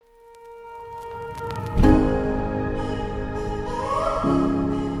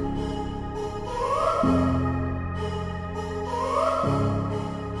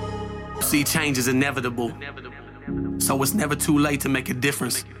believe change is inevitable. So it's never too late to make a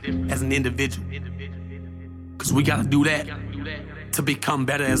difference as an individual. Cause we gotta do that to become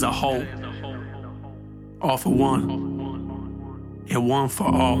better as a whole. All for one, and one for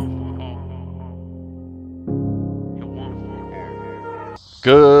all.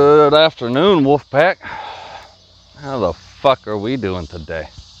 Good afternoon, Wolfpack. How the fuck are we doing today?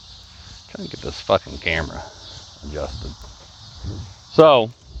 Trying to get this fucking camera adjusted. So,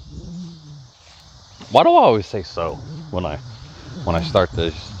 why do I always say so when I start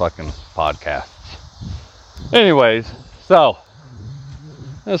this fucking podcasts? Anyways, so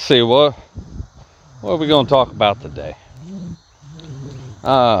let's see what are we going to talk about today?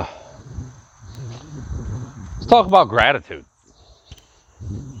 Let's talk about gratitude.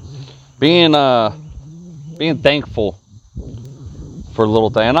 Being thankful for a little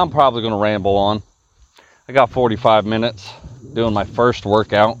thing. And I'm probably going to ramble on. I got 45 minutes doing my first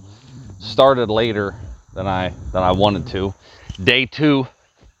workout. Started later than I wanted to. Day two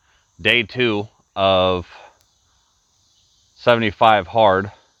of 75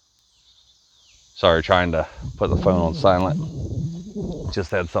 hard. Sorry, trying to put the phone on silent. Just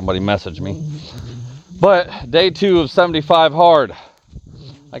had somebody message me. But day 2 of 75 hard.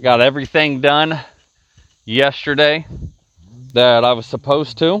 I got everything done yesterday that I was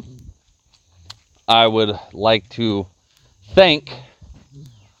supposed to. I would like to thank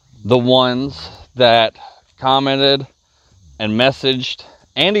the ones that commented and messaged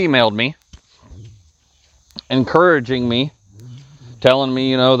and emailed me, encouraging me, telling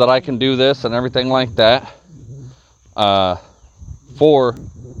me, that I can do this and everything like that, for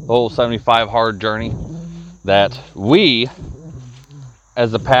the whole 75 hard journey that we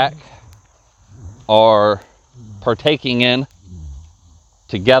as a pack are partaking in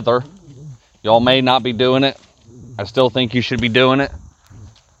together. Y'all may not be doing it. I still think you should be doing it.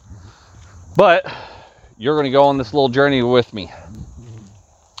 But you're going to go on this little journey with me,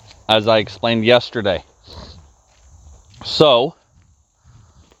 as I explained yesterday. So,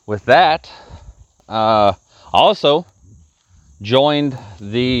 with that, I also joined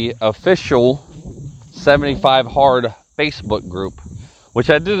the official 75 Hard Facebook group, which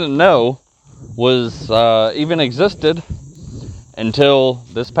I didn't know was even existed until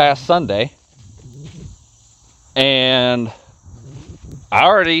this past Sunday. And I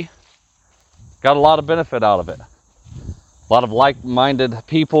already got a lot of benefit out of it. A lot of like-minded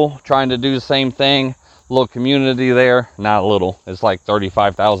people trying to do the same thing. A little community there. Not a little. It's like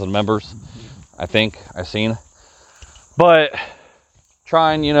 35,000 members, I think I've seen. But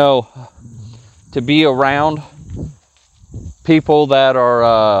trying, to be around people that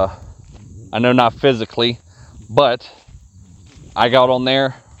are, I know not physically, but I got on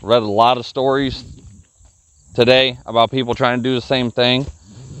there, read a lot of stories today about people trying to do the same thing,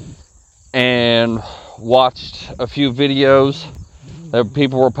 and watched a few videos that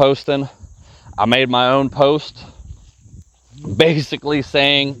people were posting. I made my own post basically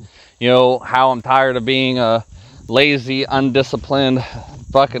saying, how I'm tired of being a lazy, undisciplined,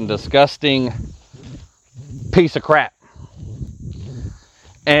 fucking disgusting piece of crap.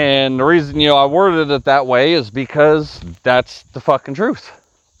 And the reason, I worded it that way is because that's the fucking truth.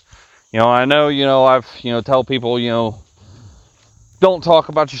 I know, I've, tell people, don't talk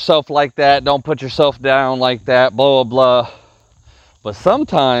about yourself like that. Don't put yourself down like that, blah, blah, blah. But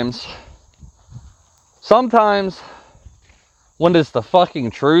sometimes when it's the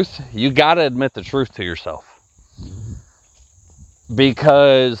fucking truth, you gotta admit the truth to yourself.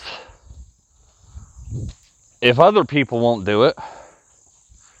 Because if other people won't do it,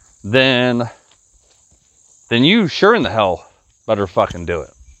 then you sure in the hell better fucking do it.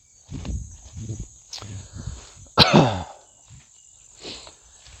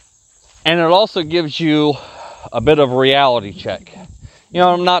 And it also gives you a bit of a reality check.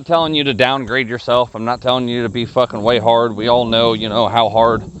 I'm not telling you to downgrade yourself. I'm not telling you to be fucking way hard. We all know, how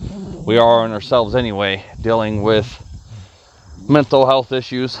hard we are on ourselves anyway, dealing with mental health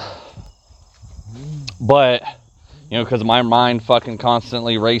issues. But, because my mind fucking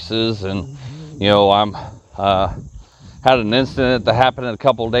constantly races, and, I'm, had an incident that happened a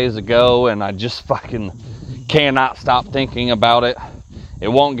couple of days ago, and I just fucking cannot stop thinking about it. It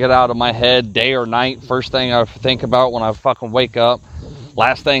won't get out of my head day or night. First thing I think about when I fucking wake up.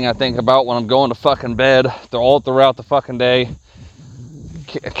 Last thing I think about when I'm going to fucking bed. All throughout the fucking day.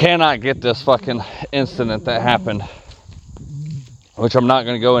 Cannot get this fucking incident that happened. Which I'm not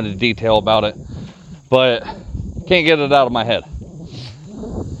going to go into detail about it. But can't get it out of my head.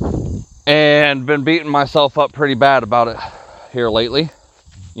 And been beating myself up pretty bad about it here lately.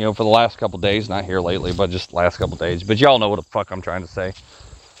 For the last couple days. Not here lately, but just last couple days. But y'all know what the fuck I'm trying to say.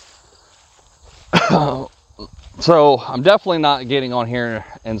 So I'm definitely not getting on here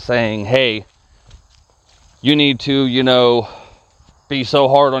and saying, hey, you need to, be so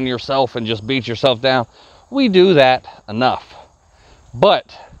hard on yourself and just beat yourself down. We do that enough.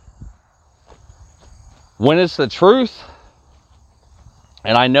 But when it's the truth,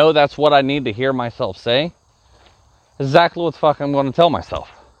 and I know that's what I need to hear myself say, exactly what the fuck I'm going to tell myself.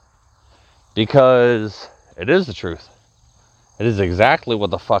 Because it is the truth. It is exactly what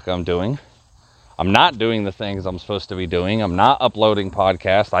the fuck I'm doing. I'm not doing the things I'm supposed to be doing. I'm not uploading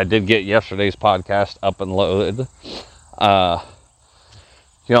podcasts. I did get yesterday's podcast up and loaded.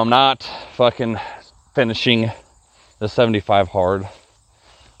 I'm not fucking finishing the 75 hard.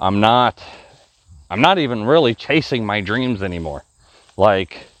 I'm not even really chasing my dreams anymore. And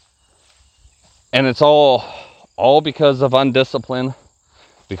it's all because of undiscipline,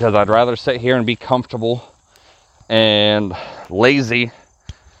 because I'd rather sit here and be comfortable and lazy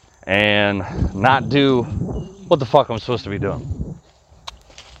and not do what the fuck I'm supposed to be doing.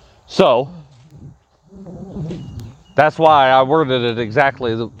 So that's why I worded it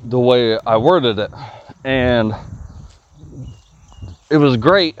exactly the way I worded it. And it was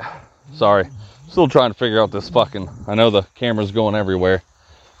great. Sorry. Still trying to figure out this fucking, I know the camera's going everywhere.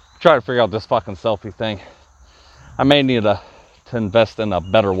 Trying to figure out this fucking selfie thing. I may need to invest in a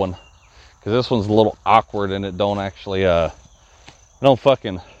better one. Because this one's a little awkward and it don't actually, don't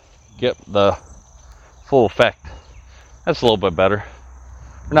fucking get the full effect. That's a little bit better.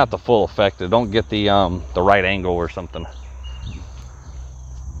 Not the full effect. It don't get the right angle or something.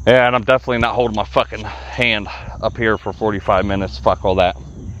 Yeah, and I'm definitely not holding my fucking hand up here for 45 minutes. Fuck all that.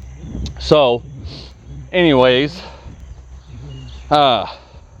 So, anyways, going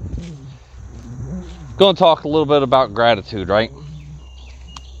to talk a little bit about gratitude, right?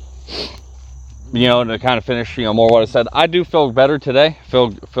 To kind of finish, more what I said. I do feel better today. Feel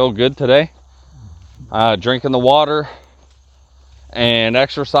good today. Drinking the water and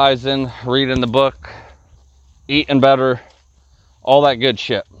exercising, reading the book, eating better, all that good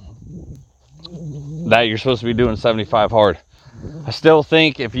shit that you're supposed to be doing 75 hard. I still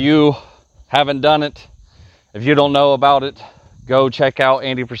think if you haven't done it, if you don't know about it, go check out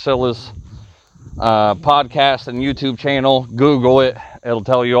Andy Frisella's podcast and YouTube channel. Google it. It'll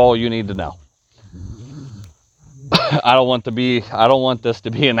tell you all you need to know. I don't want this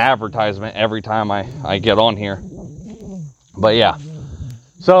to be an advertisement every time I get on here. But yeah.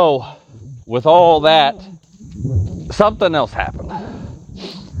 So, with all that, something else happened.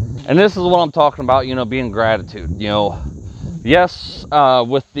 And this is what I'm talking about, being gratitude. Yes,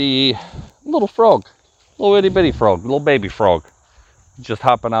 with the little frog, little itty bitty frog, little baby frog, just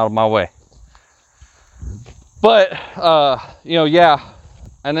hopping out of my way. But,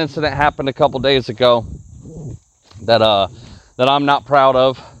 an incident happened a couple days ago that I'm not proud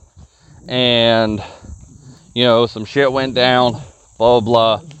of, and some shit went down, blah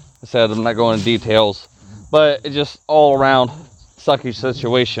blah. I said I'm not going into details, but it just all around sucky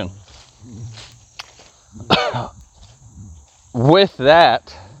situation. With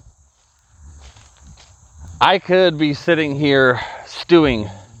that, I could be sitting here stewing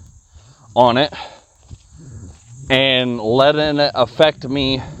on it and letting it affect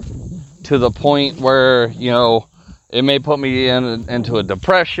me to the point where, it may put me into a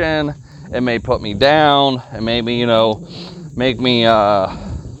depression. It may put me down. It may be, make me,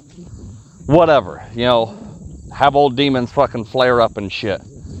 whatever, have old demons fucking flare up and shit.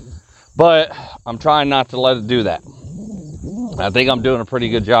 But I'm trying not to let it do that. I think I'm doing a pretty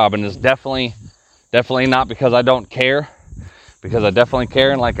good job, and it's definitely not because I don't care, because I definitely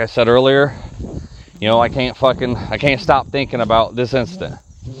care. And like I said earlier, I can't stop thinking about this incident.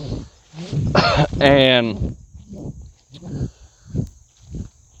 And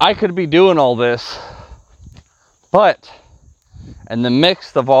I could be doing all this, but in the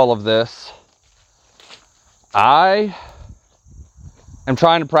mix of all of this, I am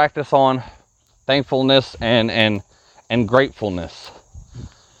trying to practice on thankfulness and gratefulness.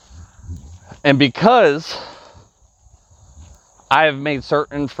 And because I have made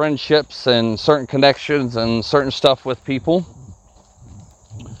certain friendships and certain connections and certain stuff with people,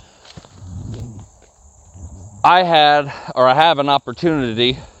 I have an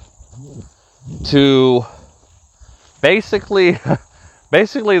opportunity to basically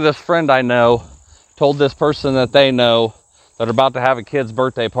this friend I know told this person that they know that are about to have a kid's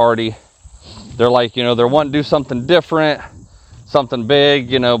birthday party. They're like, they're wanting to do something different, something big,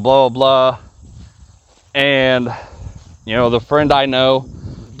 blah, blah. And, the friend I know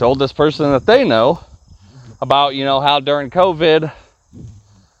told this person that they know about, how during COVID,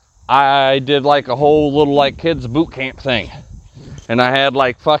 I did like a whole little kids boot camp thing. And I had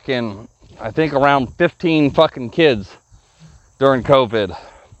fucking I think, around 15 fucking kids during COVID.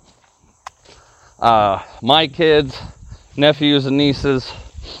 My kids, nephews and nieces,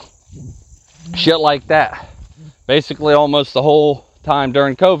 shit like that. Basically, almost the whole time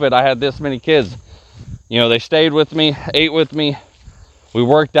during COVID, I had this many kids. You know, they stayed with me, ate with me. We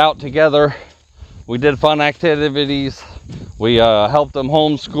worked out together. We did fun activities. We helped them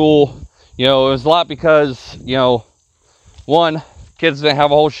homeschool. You know, it was a lot because, you know, one, kids didn't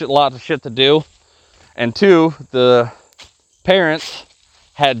have a whole lot of shit to do. And two, the parents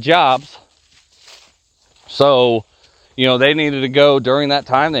had jobs. So, you know, they needed to go during that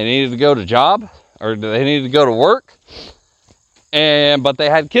time. They needed to go to job, or they needed to go to work. But they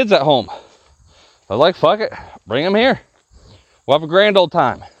had kids at home. I was like, fuck it, bring them here. We'll have a grand old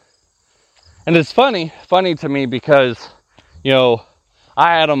time. And it's funny to me because, you know,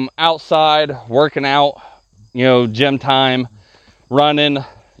 I had them outside working out, you know, gym time, running,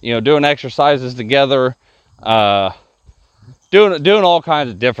 you know, doing exercises together, doing all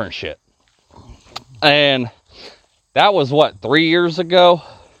kinds of different shit. And that was what, 3 years ago?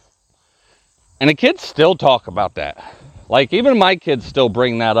 And the kids still talk about that. Like, even my kids still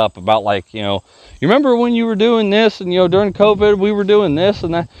bring that up about, like, you know, you remember when you were doing this, and, you know, during COVID, we were doing this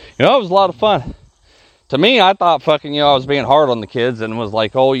and that. You know, it was a lot of fun. To me, I thought fucking, you know, I was being hard on the kids and was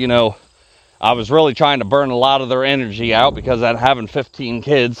like, oh, you know, I was really trying to burn a lot of their energy out because I'm having 15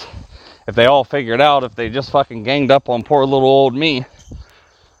 kids. If they all figured out, if they just fucking ganged up on poor little old me,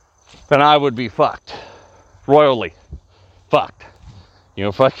 then I would be fucked. Royally fucked. You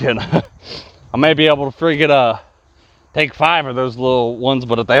know, fucking, I may be able to friggin' take 5 of those little ones,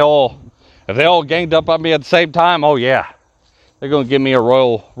 but if they all ganged up on me at the same time, oh yeah, they're gonna give me a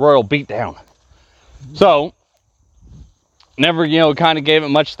royal beatdown. So, never, you know, kind of gave it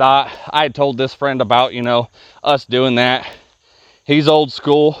much thought. I had told this friend about, you know, us doing that. He's old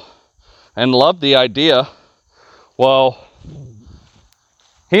school and loved the idea. Well,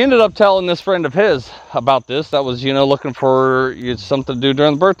 he ended up telling this friend of his about this that was, you know, looking for something to do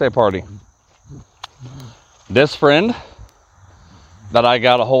during the birthday party. This friend that I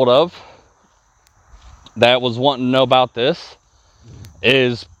got a hold of that was wanting to know about this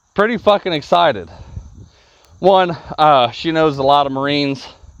is pretty fucking excited. One, she knows a lot of Marines,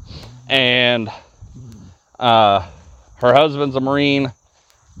 and her husband's a Marine,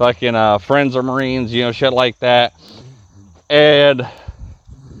 fucking friends are Marines, you know, shit like that. And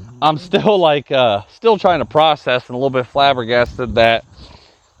I'm still like, still trying to process and a little bit flabbergasted that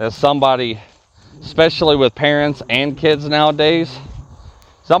somebody, especially with parents and kids nowadays,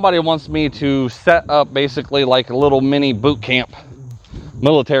 somebody wants me to set up basically like a little mini boot camp,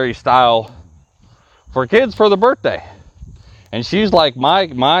 military style, for kids for the birthday. And she's like,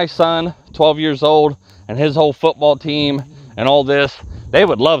 my son, 12 years old, and his whole football team and all this, they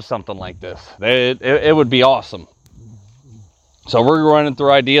would love something like this. It would be awesome. So we're running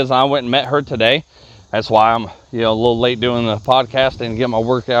through ideas. I went and met her today. That's why I'm, you know, a little late doing the podcast and get my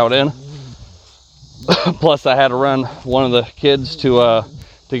workout in. Plus, I had to run one of the kids to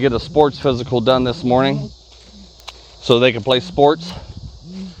get a sports physical done this morning so they can play sports.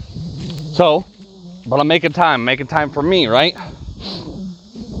 So, but I'm making time for me, right?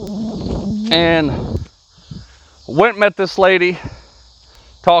 And went and met this lady,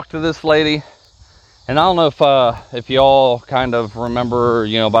 talked to this lady, and I don't know if y'all kind of remember,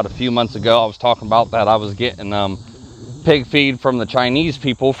 you know, about a few months ago I was talking about that I was getting pig feed from the Chinese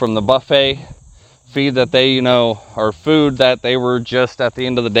people from the buffet feed that they, you know, or food that they were just at the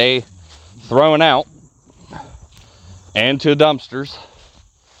end of the day throwing out and to dumpsters.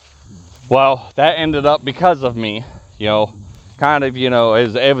 Well, that ended up because of me, you know, kind of, you know,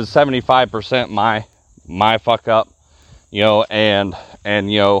 it was 75% my fuck up, you know, and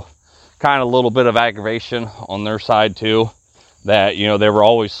you know, kind of a little bit of aggravation on their side too, that, you know, they were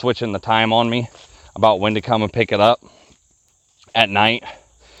always switching the time on me about when to come and pick it up at night.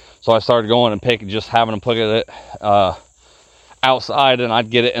 So I started going and just having them put it outside, and I'd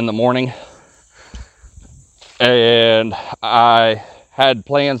get it in the morning. And I had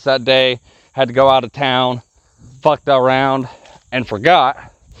plans that day, had to go out of town, fucked around, and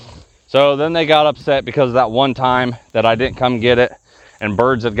forgot. So then they got upset because of that one time that I didn't come get it, and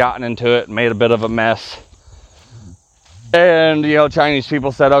birds had gotten into it and made a bit of a mess. And, you know, Chinese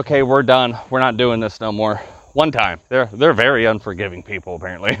people said, okay, we're done. We're not doing this no more. One time. They're very unforgiving people,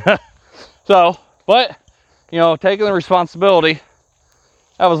 apparently. So, but, you know, taking the responsibility,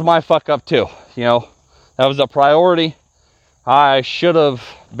 that was my fuck up too. You know, that was a priority. I should have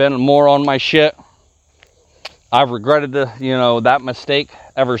been more on my shit. I've regretted that mistake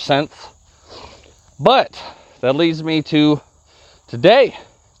ever since. But that leads me to today.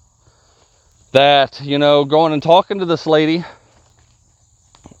 that, you know, going and talking to this lady,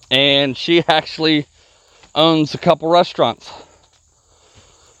 and she actually owns a couple restaurants.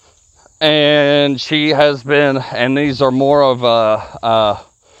 And she has been, and these are more of a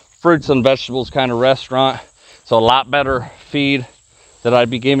fruits and vegetables kind of restaurant. So a lot better feed that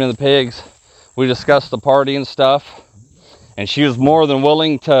I'd be giving the pigs. We discussed the party and stuff. And she was more than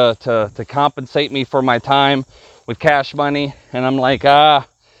willing to compensate me for my time with cash money. And I'm like, I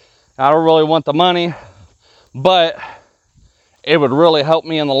don't really want the money, but it would really help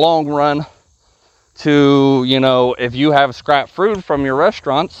me in the long run to, you know, if you have scrap food from your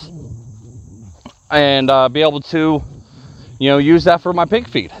restaurants, and be able to, you know, use that for my pig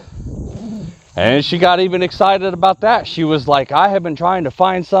feed. And she got even excited about that. She was like, I have been trying to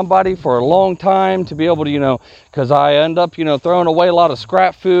find somebody for a long time to be able to, you know, because I end up, you know, throwing away a lot of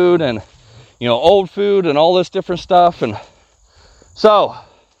scrap food and, you know, old food and all this different stuff. And so,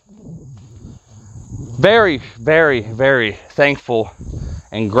 very, very, very thankful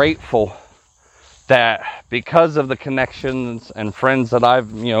and grateful that because of the connections and friends that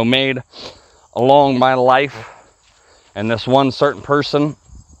I've, you know, made along my life, and this one certain person,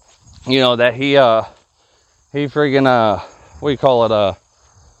 you know, that he friggin'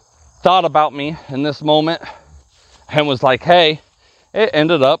 thought about me in this moment and was like, hey, it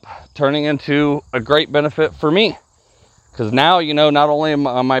ended up turning into a great benefit for me, because now, you know, not only am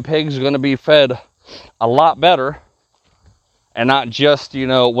my pigs going to be fed a lot better, and not just, you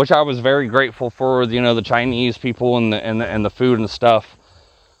know, which I was very grateful for, you know, the Chinese people and the food and stuff,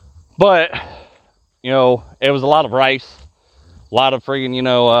 but, you know, it was a lot of rice, a lot of friggin', you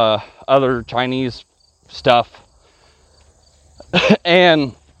know, other Chinese stuff.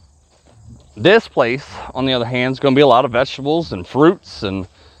 And this place, on the other hand, is going to be a lot of vegetables and fruits and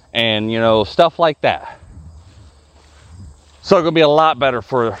you know, stuff like that. So it's going to be a lot better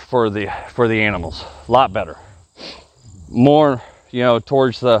for the animals, a lot better, more, you know,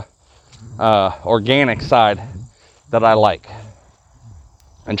 towards the organic side that I like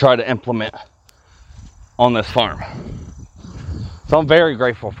and try to implement on this farm. So I'm very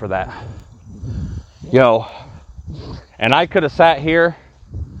grateful for that, you know. And I could have sat here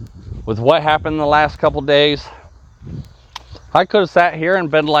with what happened the last couple days. I could have sat here and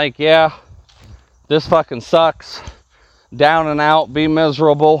been like, yeah, this fucking sucks, down and out, be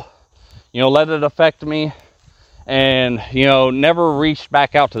miserable, you know, let it affect me, and, you know, never reached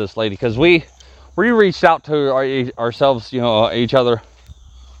back out to this lady, because we reached out to ourselves, you know, each other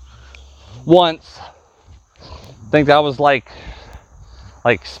once. I think that was like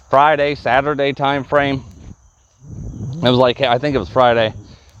Friday, Saturday time frame. It was like, I think it was Friday. It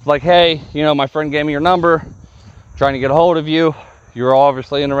was like, hey, you know, my friend gave me your number, trying to get a hold of you. You're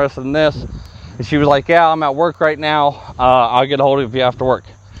obviously interested in this. And she was like, yeah, I'm at work right now. I'll get a hold of you after work.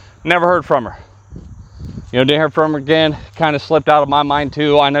 Never heard from her. You know, didn't hear from her again. Kind of slipped out of my mind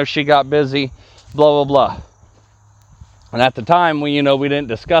too. I know she got busy, blah, blah, blah. And at the time, we didn't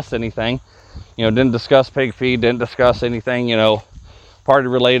discuss anything. You know, didn't discuss pig feed, didn't discuss anything, you know, party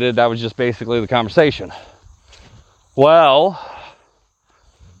related. That was just basically the conversation. Well,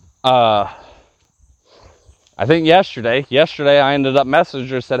 I think yesterday I ended up messaging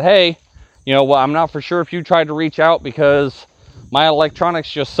her, said, hey, you know, well, I'm not for sure if you tried to reach out because my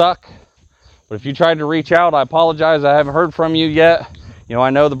electronics just suck. But if you tried to reach out, I apologize. I haven't heard from you yet. You know, I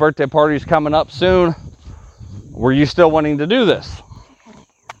know the birthday party is coming up soon. Were you still wanting to do this?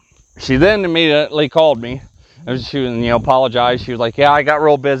 She then immediately called me. She was, you know, apologized. She was like, yeah, I got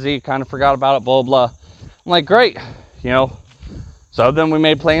real busy, kind of forgot about it, blah, blah. I'm like, great, you know. So then we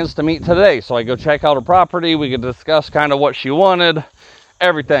made plans to meet today. So I go check out her property. We could discuss kind of what she wanted,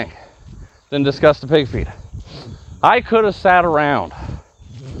 everything. Then discuss the pig feed. I could have sat around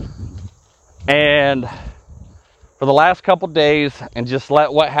and for the last couple days and just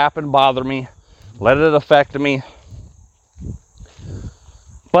let what happened bother me, let it affect me.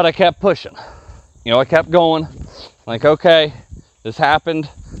 But I kept pushing. You know, I kept going. Like, okay, this happened.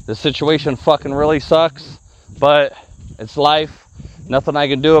 This situation fucking really sucks, but it's life. Nothing I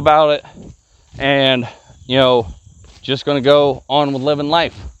can do about it. And, you know, just going to go on with living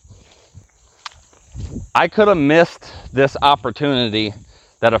life. I could have missed this opportunity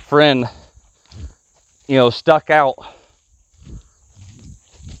that a friend, you know, stuck out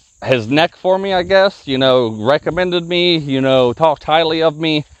his neck for me, I guess, you know, recommended me, you know, talked highly of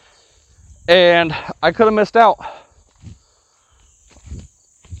me, and I could have missed out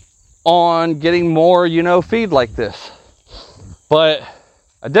on getting more, you know, feed like this, but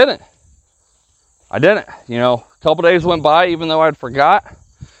I didn't, you know. A couple days went by, even though I'd forgot,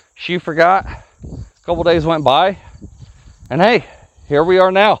 she forgot, a couple days went by, and hey, here we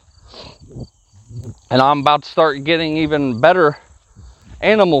are now. And I'm about to start getting even better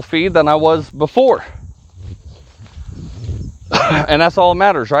animal feed than I was before. And that's all that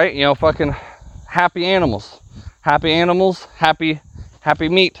matters, right? You know, fucking happy animals. Happy animals, happy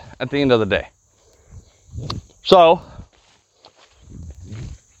meat at the end of the day. So,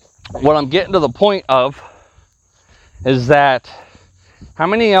 what I'm getting to the point of is that how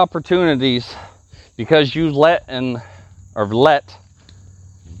many opportunities, because you let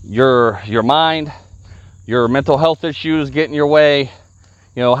your mind, your mental health issues get in your way,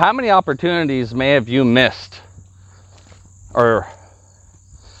 you know, how many opportunities may have you missed? Or,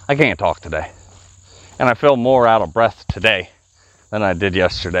 I can't talk today. And I feel more out of breath today than I did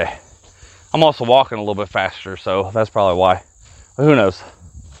yesterday. I'm also walking a little bit faster, so that's probably why. But who knows?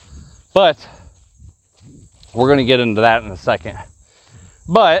 But we're going to get into that in a second.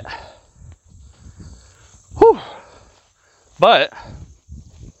 But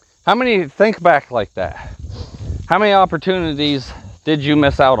how many, think back like that? How many opportunities did you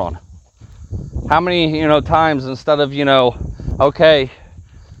miss out on? How many, you know, times instead of, you know, okay,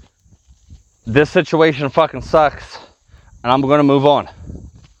 this situation fucking sucks and I'm going to move on.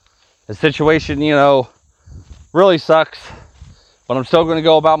 The situation, you know, really sucks, but I'm still going to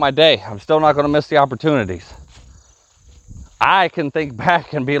go about my day. I'm still not going to miss the opportunities. I can think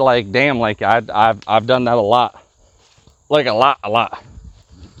back and be like, damn, like I've done that a lot. Like a lot.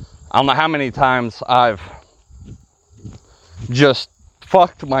 I don't know how many times I've just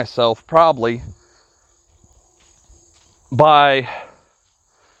fucked myself, probably, by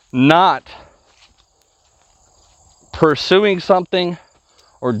not pursuing something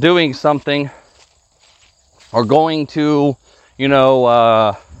or doing something or going to, you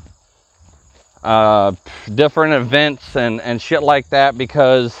know, different events and shit like that,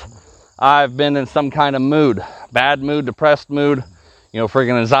 because I've been in some kind of mood, bad mood, depressed mood, you know,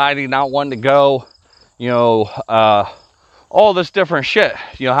 freaking anxiety, not wanting to go, you know, all this different shit.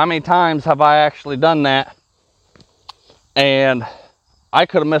 You know, how many times have I actually done that? And I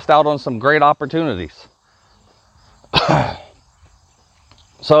could have missed out on some great opportunities.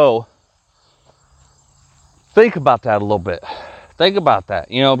 So, think about that a little bit. Think about that,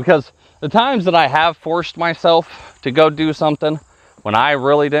 you know, because the times that I have forced myself to go do something when I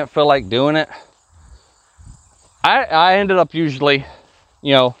really didn't feel like doing it, I ended up usually,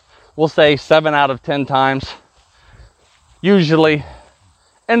 you know, we'll say 7 out of 10 times, usually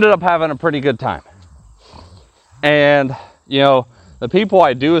ended up having a pretty good time. And, you know, the people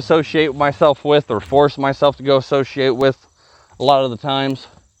I do associate myself with or force myself to go associate with a lot of the times,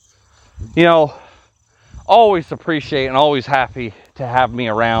 you know, always appreciate and always happy to have me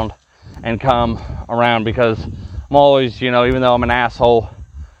around and come around, because I'm always, you know, even though I'm an asshole,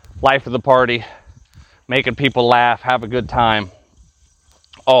 life of the party, making people laugh, have a good time,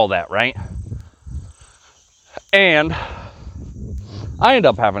 all that, right? And I end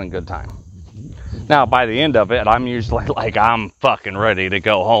up having a good time. Now, by the end of it, I'm usually like, I'm fucking ready to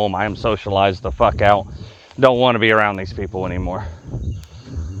go home. I'm socialized the fuck out. Don't want to be around these people anymore.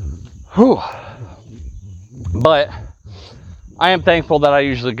 Whew. But I am thankful that I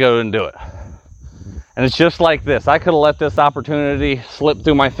usually go and do it. And it's just like this. I could have let this opportunity slip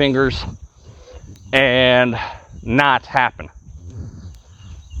through my fingers and not happen.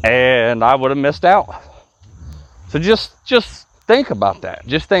 And I would have missed out. So just think about that.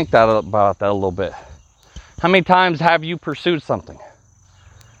 Just think about that a little bit. How many times have you pursued something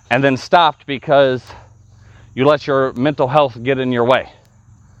and then stopped because you let your mental health get in your way?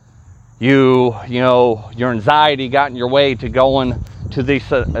 You know, your anxiety got in your way to going to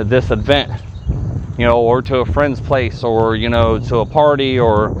this event, you know, or to a friend's place, or, you know, to a party,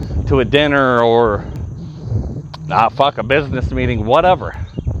 or to a dinner, or a business meeting, whatever.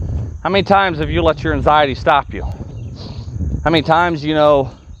 How many times have you let your anxiety stop you? How many times, you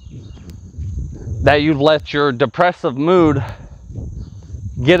know, that you've let your depressive mood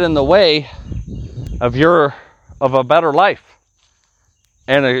get in the way of a better life,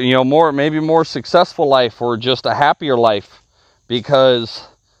 and a, you know, maybe more successful life, or just a happier life? Because,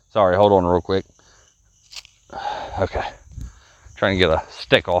 sorry, hold on real quick. Okay, trying to get a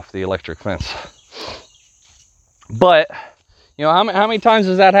stick off the electric fence. But, you know, how many times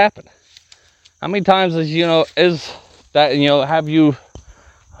does that happen? How many times is that, you know, have you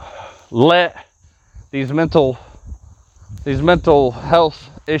let these mental health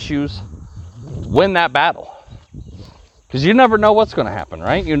issues win that battle? Because you never know what's going to happen,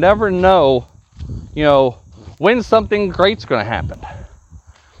 right? You never know, you know, when something great's going to happen.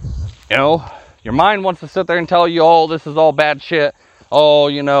 You know, your mind wants to sit there and tell you, oh, this is all bad shit. Oh,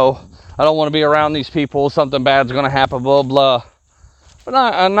 you know, I don't want to be around these people. Something bad's going to happen, blah, blah.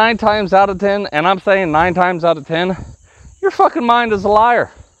 But 9 times out of 10, and I'm saying 9 times out of 10, your fucking mind is a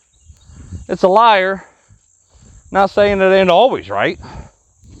liar. It's a liar. Not saying it ain't always right.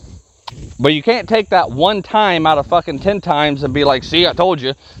 But you can't take that one time out of fucking 10 times and be like, see, I told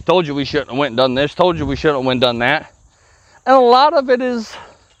you we shouldn't have went and done this, told you we shouldn't have went and done that. And a lot of it is,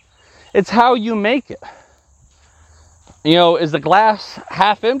 it's how you make it. You know, is the glass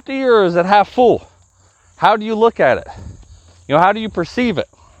half empty or is it half full? How do you look at it? You know, how do you perceive it?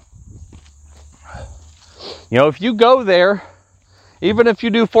 You know, if you go there, even if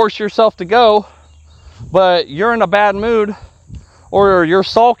you do force yourself to go, but you're in a bad mood, or you're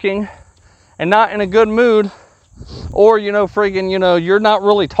sulking and not in a good mood, or, you know, friggin', you know, you're not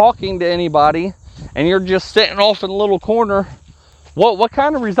really talking to anybody and you're just sitting off in a little corner, what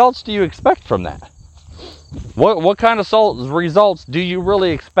kind of results do you expect from that? What kind of results do you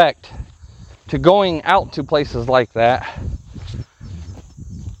really expect to going out to places like that?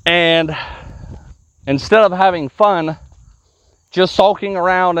 And instead of having fun, just sulking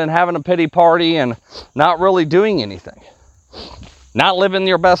around and having a pity party and not really doing anything. Not living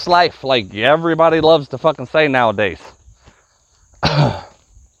your best life like everybody loves to fucking say nowadays.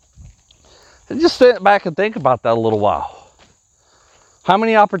 Just sit back and think about that a little while. How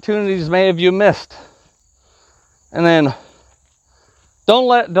many opportunities may have you missed? And then don't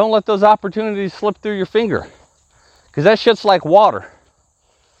let those opportunities slip through your finger. Because that shit's like water.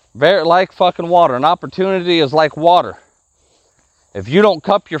 Very like fucking water. An opportunity is like water. If you don't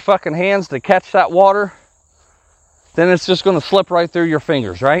cup your fucking hands to catch that water, then it's just going to slip right through your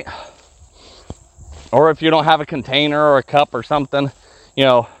fingers, right? Or if you don't have a container or a cup or something, you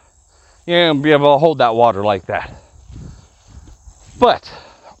know, you're going to be able to hold that water like that. But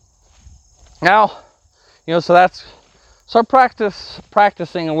now, you know, so that's, start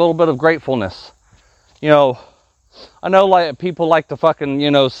practicing a little bit of gratefulness. You know, I know like people like to fucking,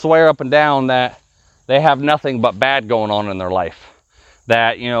 you know, swear up and down that they have nothing but bad going on in their life.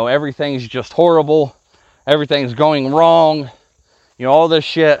 That, you know, everything's just horrible. Everything's going wrong. You know, all this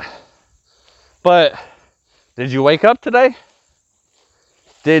shit. But did you wake up today?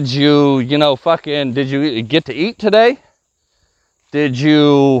 Did you, you know, did you get to eat today? Did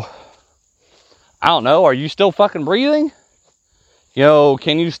you, I don't know, are you still fucking breathing? You know,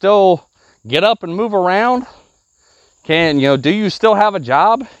 can you still get up and move around? You know, do you still have a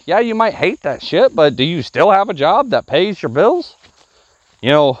job? Yeah, you might hate that shit, but do you still have a job that pays your bills? You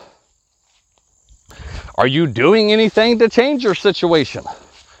know, are you doing anything to change your situation?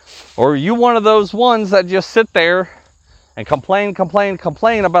 Or are you one of those ones that just sit there and complain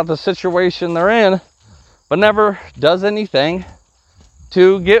about the situation they're in, but never does anything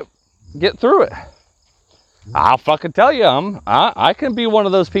to get through it? I'll fucking tell you, I can be one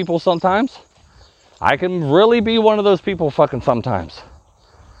of those people sometimes. I can really be one of those people fucking sometimes.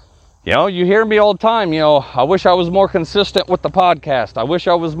 You know, you hear me all the time, you know, I wish I was more consistent with the podcast. I wish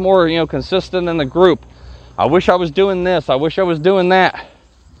I was more, you know, consistent in the group. I wish I was doing this. I wish I was doing that.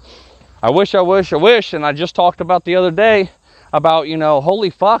 I wish. And I just talked about the other day about, you know, holy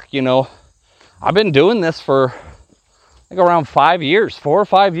fuck, you know, I've been doing this for like around 4 or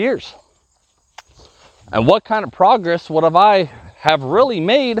 5 years. And what kind of progress would I have really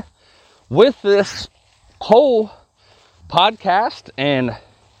made with this whole podcast and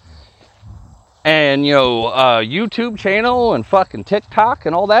you know, YouTube channel and fucking TikTok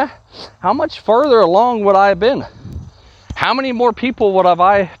and all that? How much further along would I have been? How many more people would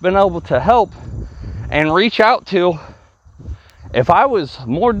I been able to help and reach out to if I was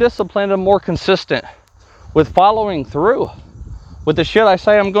more disciplined and more consistent with following through with the shit I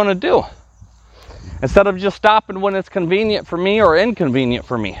say I'm going to do? Instead of just stopping when it's convenient for me or inconvenient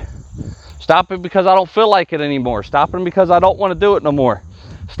for me. Stopping because I don't feel like it anymore. Stopping because I don't want to do it no more.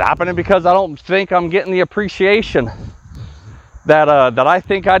 Stopping it because I don't think I'm getting the appreciation that I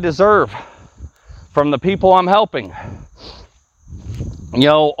think I deserve from the people I'm helping. You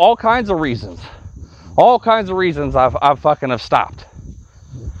know, all kinds of reasons. All kinds of reasons I've fucking have stopped.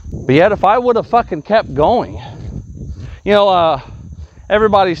 But yet if I would have fucking kept going, you know,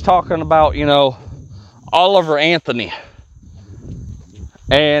 everybody's talking about, you know, Oliver Anthony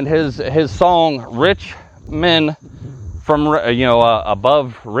and his song Rich Men from, you know,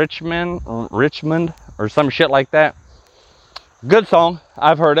 Above Richmond or some shit like that. Good song.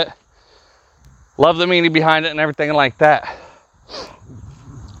 I've heard it. Love the meaning behind it and everything like that.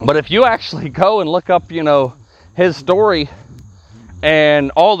 But if you actually go and look up, you know, his story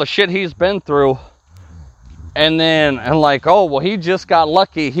and all the shit he's been through, and like, oh, well, he just got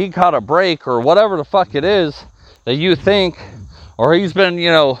lucky, he got a break, or whatever the fuck it is that you think, or he's been, you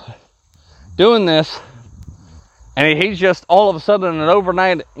know, doing this, And he's just all of a sudden an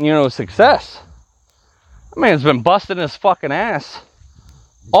overnight, success. That man's been busting his fucking ass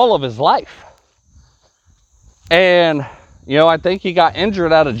all of his life. And, I think he got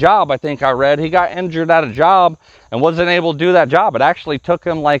injured at a job. I think I read he got injured at a job and wasn't able to do that job. It actually took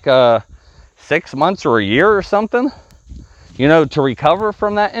him like 6 months or a year or something, to recover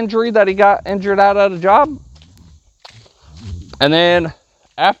from that injury that he got injured at a job. And then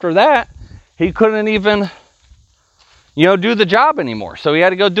after that, he couldn't even, do the job anymore. So he had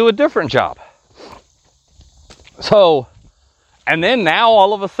to go do a different job. So, and then now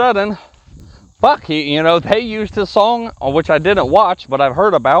all of a sudden, they used his song, which I didn't watch, but I've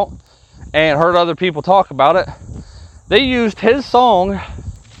heard about and heard other people talk about it. They used his song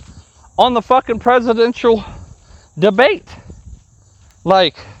on the fucking presidential debate.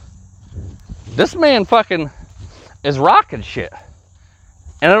 Like, this man fucking is rocking shit.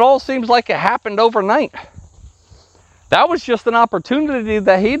 And it all seems like it happened overnight. That was just an opportunity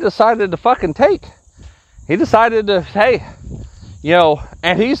that he decided to fucking take. He decided to, hey,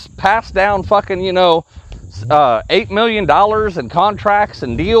 and he's passed down fucking, $8 million in contracts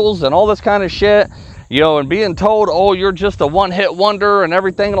and deals and all this kind of shit, and being told, oh, you're just a one-hit wonder and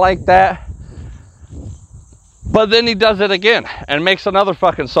everything like that. But then he does it again and makes another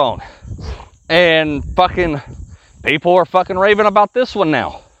fucking song. And fucking people are fucking raving about this one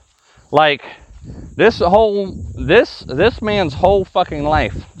now. Like, this man's whole fucking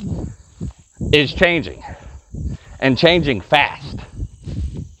life is changing. And changing fast.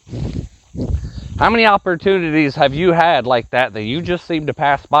 How many opportunities have you had like that you just seem to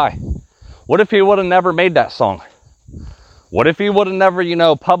pass by? What if he would have never made that song? What if he would have never,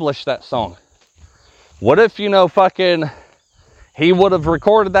 published that song? What if, he would have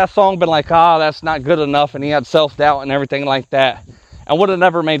recorded that song, been like, that's not good enough, and he had self-doubt and everything like that, and would have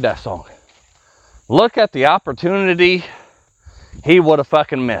never made that song? Look at the opportunity he would have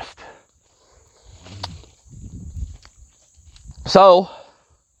fucking missed. So,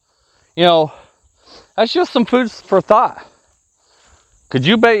 that's just some food for thought. Could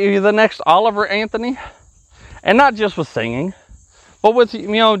you be the next Oliver Anthony? And not just with singing, but with, do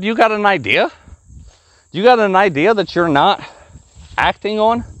you got an idea? Do you got an idea that you're not acting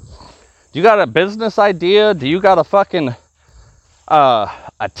on? Do you got a business idea? Do you got a fucking, a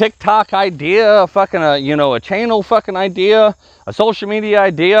TikTok idea? A channel fucking idea? A social media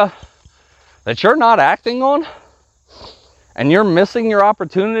idea that you're not acting on? And you're missing your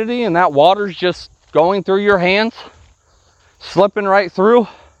opportunity and that water's just going through your hands, slipping right through,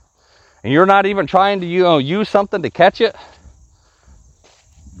 and you're not even trying to, use something to catch it.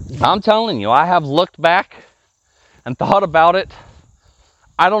 I'm telling you, I have looked back and thought about it,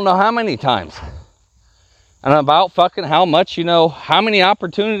 I don't know how many times. And about fucking how much, how many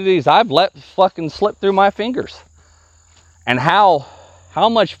opportunities I've let fucking slip through my fingers. And how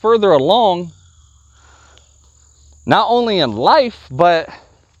much further along, not only in life, but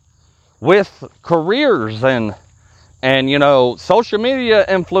with careers and social media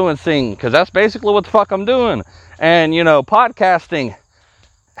influencing, because that's basically what the fuck I'm doing. And, podcasting.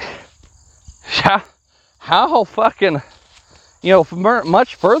 How fucking,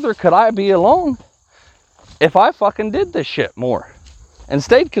 much further could I be along if I fucking did this shit more and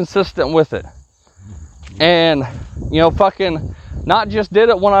stayed consistent with it? And, fucking not just did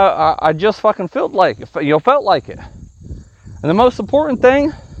it when I just fucking felt like it. And the most important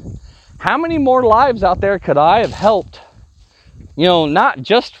thing, how many more lives out there could I have helped? Not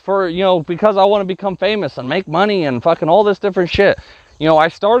just for, because I want to become famous and make money and fucking all this different shit. I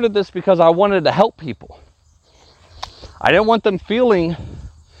started this because I wanted to help people. I didn't want them feeling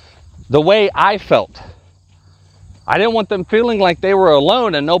the way I felt. I didn't want them feeling like they were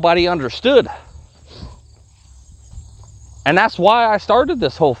alone and nobody understood. And that's why I started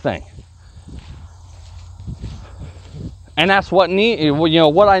this whole thing. And that's what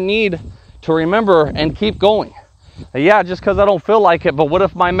I need to remember and keep going. Yeah, just because I don't feel like it, but what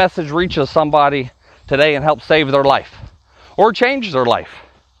if my message reaches somebody today and helps save their life? Or change their life?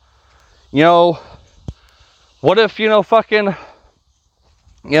 What if, what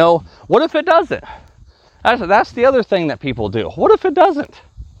if it doesn't? That's the other thing that people do. What if it doesn't?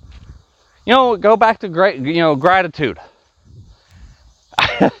 Go back to gratitude.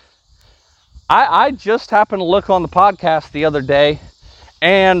 I just happened to look on the podcast the other day,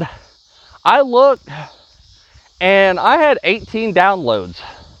 and I looked, and I had 18 downloads,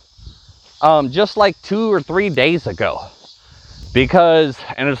 just like 2 or 3 days ago. Because,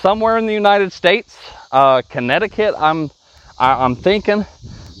 and it's somewhere in the United States, Connecticut, I'm thinking,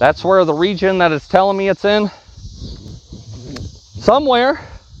 that's where the region that it's telling me it's in. Somewhere,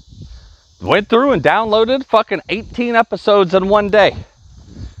 went through and downloaded fucking 18 episodes in one day.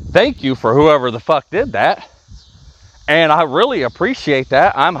 Thank you for whoever the fuck did that. And I really appreciate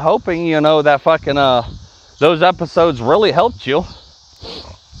that. I'm hoping, you know, that fucking, those episodes really helped you.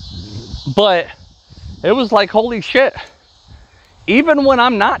 But it was like, holy shit. Even when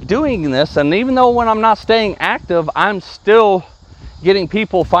I'm not doing this, and even though when I'm not staying active, I'm still getting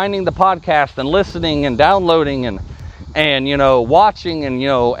people finding the podcast and listening and downloading and you know, watching and, you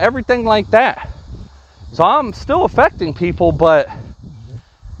know, everything like that. So I'm still affecting people, but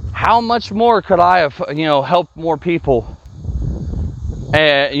how much more could I have, you know, helped more people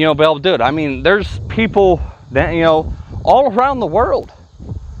and, you know, be able to do it? I mean, there's people that, you know, all around the world.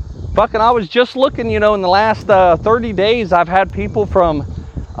 Fucking, I was just looking, you know, in the last 30 days, I've had people from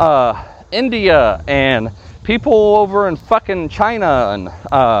India and people over in fucking China and,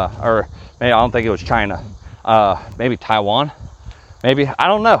 or maybe, I don't think it was China, maybe Taiwan, maybe, I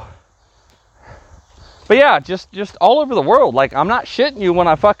don't know. But yeah, just all over the world. Like, I'm not shitting you when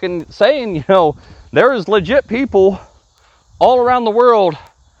I fucking saying, you know, there is legit people all around the world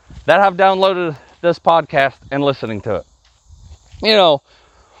that have downloaded this podcast and listening to it. You know,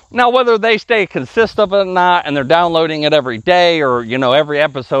 now whether they stay consistent or not and they're downloading it every day or, you know, every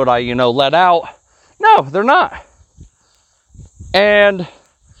episode I, you know, let out. No, they're not. And,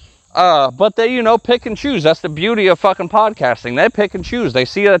 but they, you know, pick and choose. That's the beauty of fucking podcasting. They pick and choose. They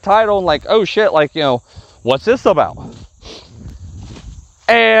see the title and like, oh shit, like, you know, what's this about?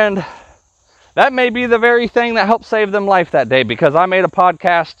 And that may be the very thing that helped save them life that day, because I made a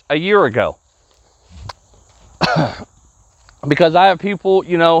podcast a year ago. Because I have people,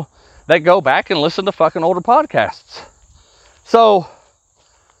 you know, that go back and listen to fucking older podcasts. So,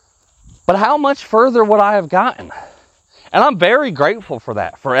 but how much further would I have gotten? And I'm very grateful for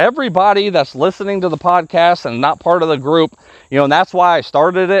that. For everybody that's listening to the podcast and not part of the group, you know, and that's why I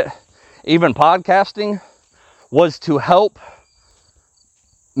started it, even podcasting, was to help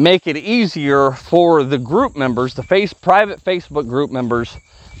make it easier for the group members, the private Facebook group members,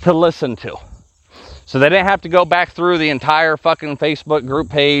 to listen to. So they didn't have to go back through the entire fucking Facebook group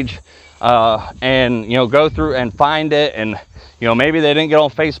page and, you know, go through and find it. And, you know, maybe they didn't get on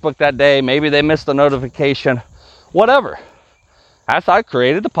Facebook that day. Maybe they missed a notification. Whatever. As I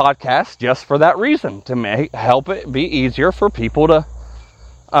created the podcast just for that reason, to help it be easier for people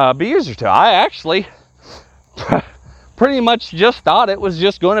to be easier to. I actually pretty much just thought it was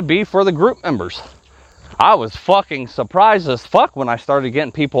just going to be for the group members. I was fucking surprised as fuck when I started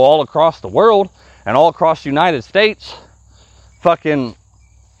getting people all across the world and all across the United States fucking,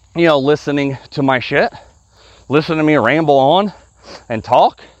 you know, listening to my shit, listening to me ramble on and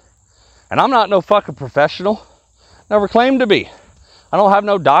talk. And I'm not no fucking professional. Never claimed to be. I don't have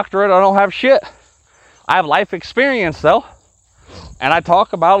no doctorate. I don't have shit. I have life experience though. And I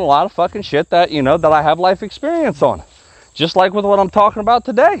talk about a lot of fucking shit that, you know, that I have life experience on. Just like with what I'm talking about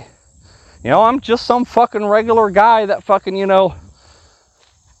today. You know, I'm just some fucking regular guy that fucking, you know,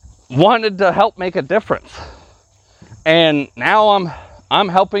 wanted to help make a difference. And now I'm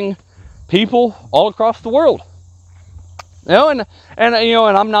helping people all across the world. You know, and you know,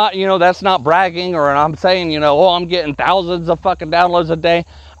 and I'm not, you know, that's not bragging, or I'm saying, you know, oh, I'm getting thousands of fucking downloads a day.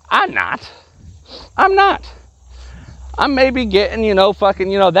 I'm not. I'm maybe getting, you know,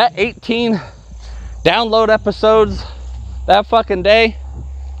 fucking, you know, that 18 download episodes that fucking day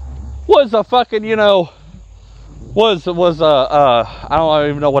was a fucking, you know, was I don't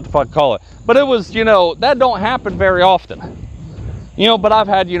even know what the fuck to call it. But it was, you know, that don't happen very often. You know, but I've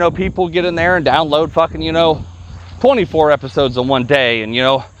had, you know, people get in there and download fucking, you know, 24 episodes in one day. And, you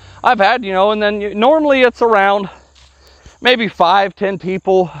know, I've had, you know, and then normally it's around maybe 5-10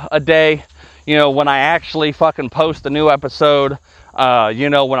 people a day, you know, when I actually fucking post a new episode. You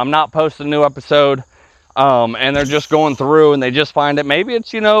know, when I'm not posting a new episode, and they're just going through and they just find it. Maybe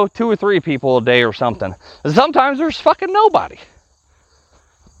it's, you know, 2 or 3 people a day or something. And sometimes there's fucking nobody.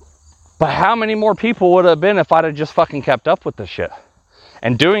 But how many more people would have been if I'd have just fucking kept up with this shit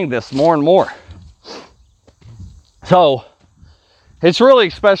and doing this more and more? So it's really,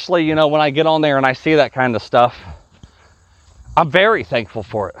 especially, you know, when I get on there and I see that kind of stuff, I'm very thankful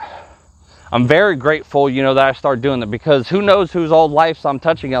for it. I'm very grateful, you know, that I started doing that, because who knows whose old lives I'm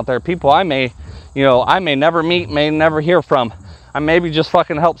touching out there. People I may, you know, I may never meet, may never hear from. I maybe just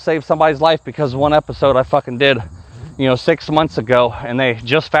fucking help save somebody's life because of one episode I fucking did, you know, 6 months ago, and they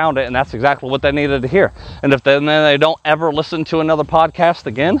just found it, and that's exactly what they needed to hear. And if then they don't ever listen to another podcast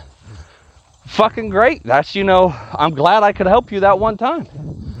again, fucking great. That's, you know, I'm glad I could help you that one time.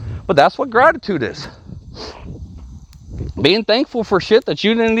 But that's what gratitude is. Being thankful for shit that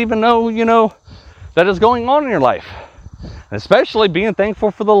you didn't even know, you know, that is going on in your life. And especially being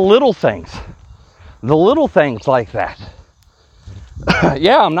thankful for the little things. The little things like that.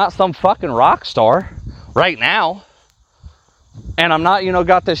 Yeah, I'm not some fucking rock star right now. And I'm not,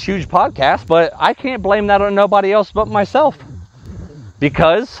 got this huge podcast, but I can't blame that on nobody else but myself.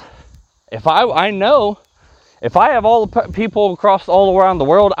 Because if I know, if I have all the people across all around the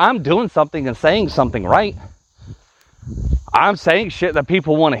world, I'm doing something and saying something right. I'm saying shit that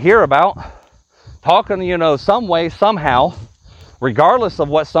people want to hear about. Talking, some way, somehow, regardless of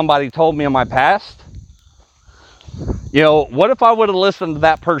what somebody told me in my past. What if I would have listened to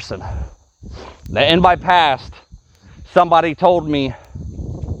that person? In my past, somebody told me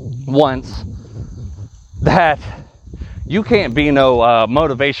once that you can't be no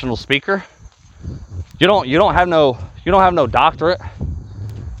motivational speaker. You don't have no doctorate.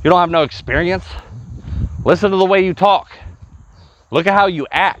 You don't have no experience. Listen to the way you talk. Look at how you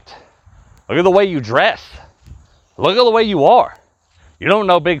act. Look at the way you dress. Look at the way you are. You don't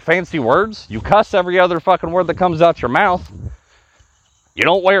know big fancy words. You cuss every other fucking word that comes out your mouth. You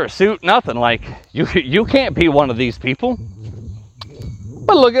don't wear a suit, nothing. Like, you can't be one of these people.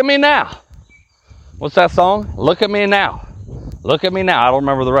 But look at me now. What's that song? Look at me now. Look at me now. I don't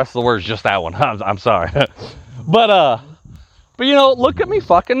remember the rest of the words, just that one. I'm sorry. But look at me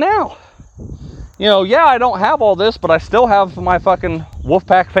fucking now. Yeah, I don't have all this, but I still have my fucking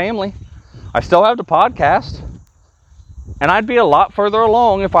Wolfpack family. I still have the podcast. And I'd be a lot further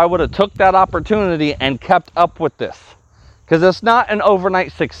along if I would have took that opportunity and kept up with this. Because it's not an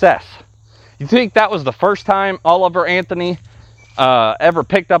overnight success. You think that was the first time Oliver Anthony ever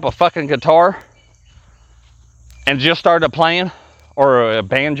picked up a fucking guitar and just started playing? Or a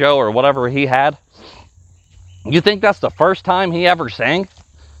banjo or whatever he had? You think that's the first time he ever sang?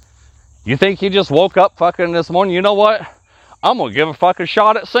 You think he just woke up fucking this morning, you know what? I'm going to give a fucking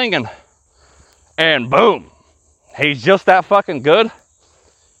shot at singing. And boom. He's just that fucking good.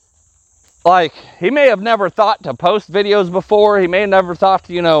 Like, he may have never thought to post videos before. He may have never thought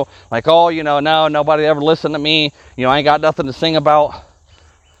to, no, nobody ever listened to me. I ain't got nothing to sing about.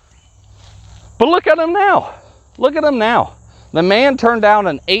 But look at him now. Look at him now. The man turned down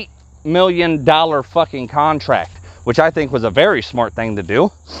an $8 million fucking contract, which I think was a very smart thing to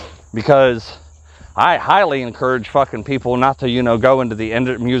do. Because I highly encourage fucking people not to, go into the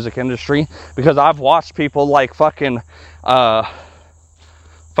music industry. Because I've watched people like fucking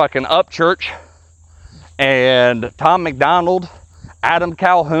Upchurch and Tom McDonald, Adam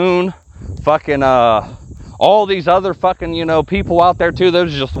Calhoun, fucking all these other fucking, people out there too.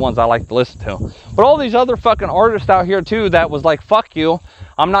 Those are just the ones I like to listen to. But all these other fucking artists out here too that was like, fuck you.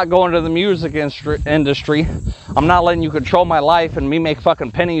 I'm not going to the music industry. I'm not letting you control my life and me make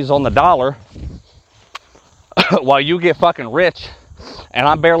fucking pennies on the dollar while you get fucking rich and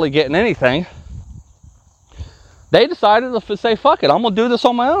I'm barely getting anything. They decided to say, fuck it, I'm going to do this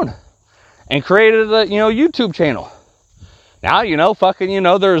on my own. And created a, YouTube channel. Now,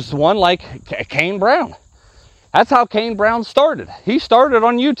 there's one like Kane Brown. That's how Kane Brown started. He started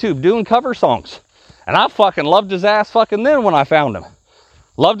on YouTube doing cover songs. And I fucking loved his ass fucking then when I found him.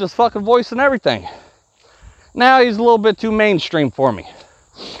 Loved his fucking voice and everything. Now he's a little bit too mainstream for me.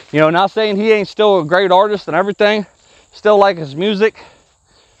 Not saying he ain't still a great artist and everything. Still like his music.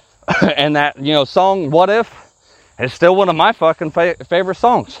 And that, song, What If? It's still one of my fucking favorite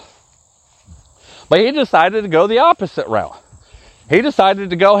songs. But he decided to go the opposite route. He decided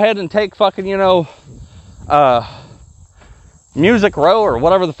to go ahead and take fucking, Music Row or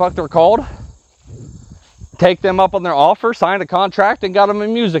whatever the fuck they're called. Take them up on their offer, signed a contract, and got them a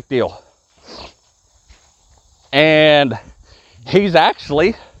music deal. And he's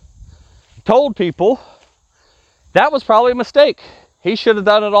actually told people that was probably a mistake. He should have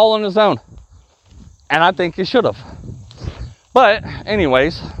done it all on his own. And I think he should have. But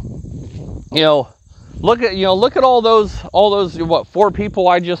anyways, look at all those, what, 4 people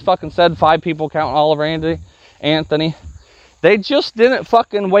I just fucking said, 5 people counting Oliver Anthony. They just didn't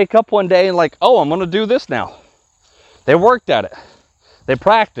fucking wake up one day and like, oh, I'm going to do this now. They worked at it. They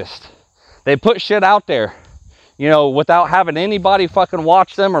practiced. They put shit out there, without having anybody fucking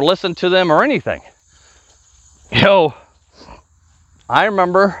watch them or listen to them or anything. I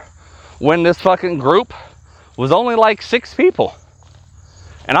remember when this fucking group was only like 6 people.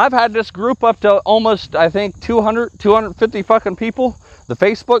 And I've had this group up to almost, I think, 250 fucking people. The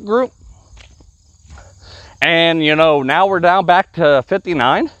Facebook group. And, now we're down back to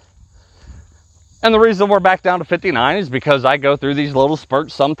 59. And the reason we're back down to 59 is because I go through these little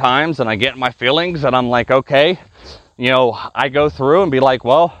spurts sometimes and I get my feelings and I'm like, okay, I go through and be like,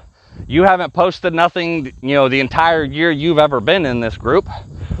 well, you haven't posted nothing, the entire year you've ever been in this group.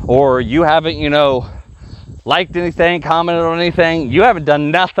 Or you haven't, liked anything, commented on anything. You haven't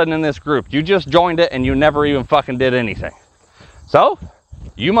done nothing in this group. You just joined it and you never even fucking did anything. So,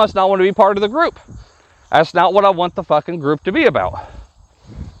 you must not want to be part of the group. That's not what I want the fucking group to be about.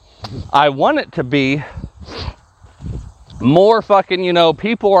 I want it to be more fucking, you know,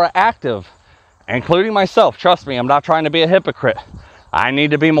 people are active, including myself. Trust me, I'm not trying to be a hypocrite. I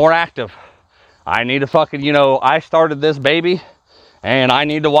need to be more active. I need to fucking, you know, I started this baby and I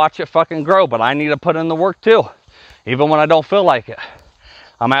need to watch it fucking grow, but I need to put in the work too, even when I don't feel like it.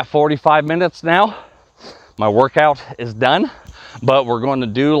 I'm at 45 minutes now. My workout is done, but we're going to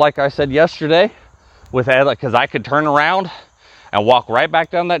do, like I said yesterday, with Ed, because I could turn around and walk right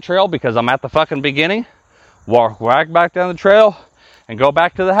back down that trail because I'm at the fucking beginning, walk right back down the trail and go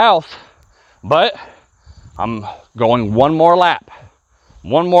back to the house. But I'm going one more lap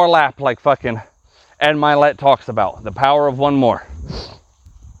like fucking Ed Milet talks about, the power of one more.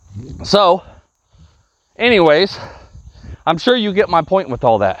 So anyways, I'm sure you get my point with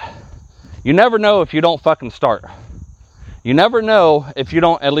all that. You never know if you don't fucking start. You never know if you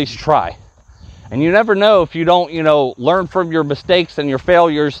don't at least try. And you never know if you don't, you know, learn from your mistakes and your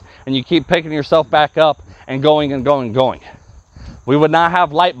failures and you keep picking yourself back up and going and going and going. We would not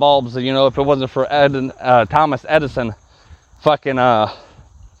have light bulbs, you know, if it wasn't for Thomas Edison fucking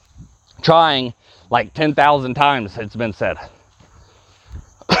trying like 10,000 times, it's been said.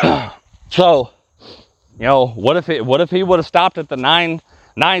 So, you know, what if he would have stopped at the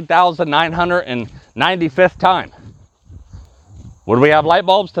 9,995th time? Would we have light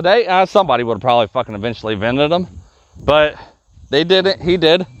bulbs today? Somebody would have probably fucking eventually invented them. But they didn't. He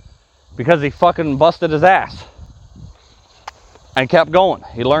did. Because he fucking busted his ass. And kept going.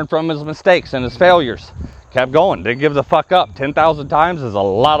 He learned from his mistakes and his failures. Kept going. Didn't give the fuck up. 10,000 times is a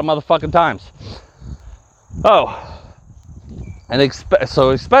lot of motherfucking times. Oh. And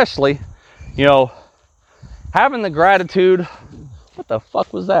so especially, you know, having the gratitude. What the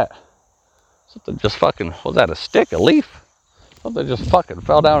fuck was that? Something just fucking, was that a stick, a leaf? Something just fucking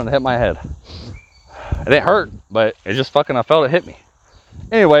fell down and hit my head. It didn't hurt, but it just fucking, I felt it hit me.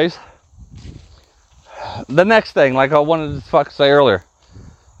 Anyways, the next thing, like I wanted to fucking say earlier.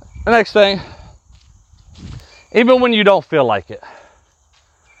 The next thing, even when you don't feel like it,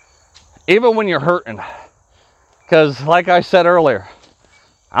 even when you're hurting, because like I said earlier,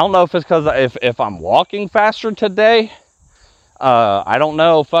 I don't know if it's because if I'm walking faster today, I don't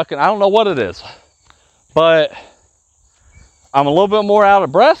know what it is, but I'm a little bit more out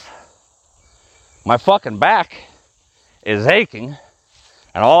of breath. My fucking back is aching.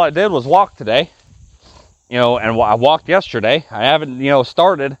 And all I did was walk today. You know, and I walked yesterday. I haven't, you know,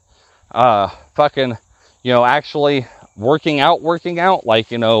 started fucking, you know, actually working out.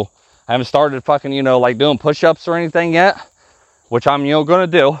 Like, you know, I haven't started fucking, you know, like doing push-ups or anything yet. Which I'm, you know, going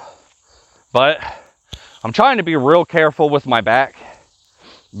to do. But I'm trying to be real careful with my back.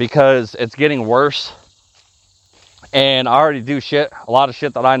 Because it's getting worse. And I already do a lot of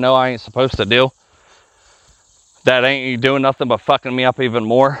shit that I know I ain't supposed to do. That ain't doing nothing but fucking me up even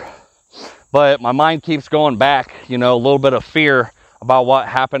more. But my mind keeps going back, you know, a little bit of fear about what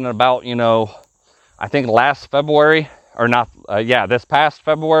happened about, you know, I think last February, or not, this past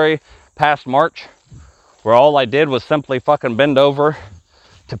February, past March, where all I did was simply fucking bend over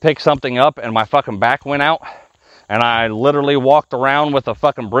to pick something up and my fucking back went out. And I literally walked around with a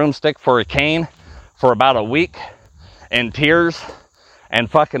fucking broomstick for a cane for about a week. In tears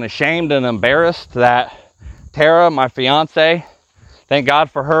and fucking ashamed and embarrassed that Tara, my fiance, thank God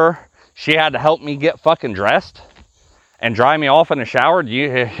for her, she had to help me get fucking dressed and dry me off in the shower.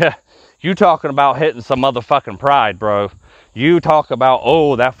 You talking about hitting some motherfucking pride, bro. You talk about,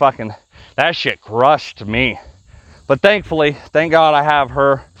 oh, that shit crushed me. But thankfully, thank God I have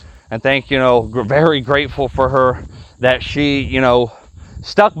her, and very grateful for her that she, you know,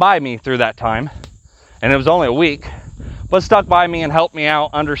 stuck by me through that time. And it was only a week. But stuck by me and helped me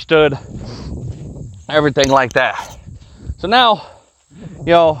out, understood everything like that. So now, you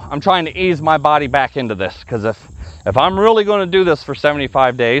know, I'm trying to ease my body back into this. Because if I'm really going to do this for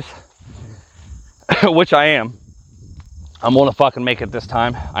 75 days, which I am, I'm going to fucking make it this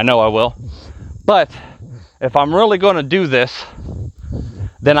time. I know I will. But if I'm really going to do this,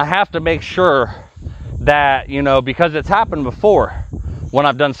 then I have to make sure that, you know, because it's happened before when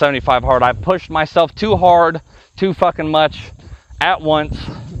I've done 75 hard. I pushed myself too hard, too fucking much at once,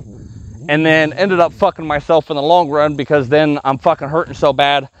 and then ended up fucking myself in the long run, because then I'm fucking hurting so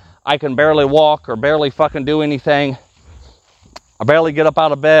bad I can barely walk or barely fucking do anything. I barely get up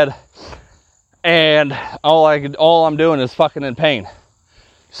out of bed, and all I'm doing is fucking in pain.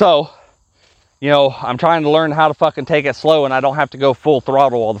 So, you know, I'm trying to learn how to fucking take it slow, and I don't have to go full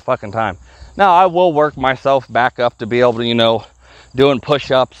throttle all the fucking time. Now, I will work myself back up to be able to, you know, doing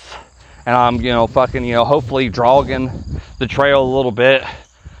push-ups, and I'm, you know, fucking, you know, hopefully jogging the trail a little bit,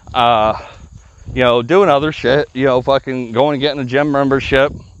 you know, doing other shit, you know, fucking going and getting a gym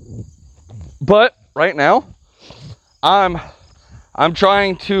membership. But right now, I'm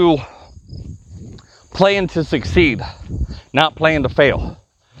trying to plan to succeed, not plan to fail,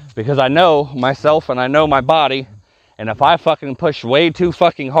 because I know myself and I know my body, and if I fucking push way too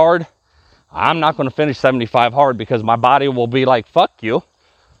fucking hard, I'm not going to finish 75 hard, because my body will be like, fuck you,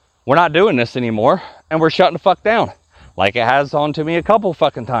 we're not doing this anymore, and we're shutting the fuck down, like it has on to me a couple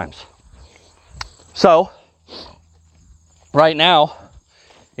fucking times. So right now,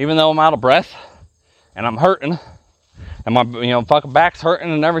 even though I'm out of breath and I'm hurting and my, you know, fucking back's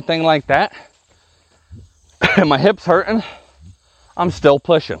hurting and everything like that, and my hips hurting, I'm still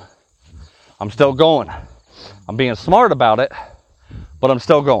pushing. I'm still going. I'm being smart about it, but I'm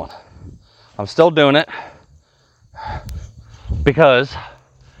still going. I'm still doing it because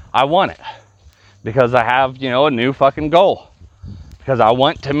I want it. Because I have, you know, a new fucking goal. Because I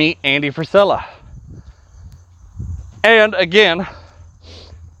want to meet Andy Frisella. And again,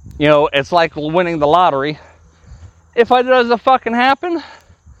 you know, it's like winning the lottery. If it doesn't fucking happen,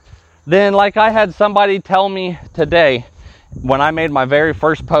 then like I had somebody tell me today when I made my very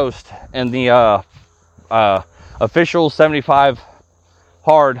first post in the official 75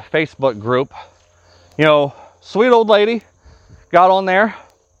 Hard Facebook group, you know, sweet old lady got on there.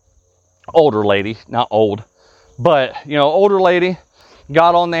 Older lady, not old, but, you know, older lady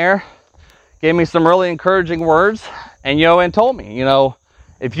got on there, gave me some really encouraging words, and, you know, and told me, you know,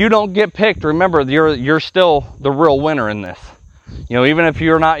 if you don't get picked, remember, you're still the real winner in this. You know, even if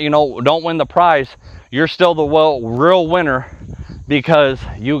you're not, you know, don't win the prize, you're still the real winner, because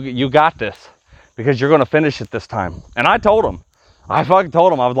you got this, because you're going to finish it this time. And I told him, I fucking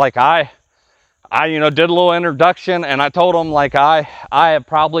told him, I was like, I you know, did a little introduction, and I told him, like, I have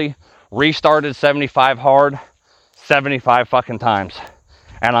probably restarted 75 hard 75 fucking times,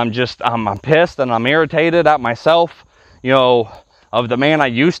 and I'm pissed and I'm irritated at myself, you know, of the man I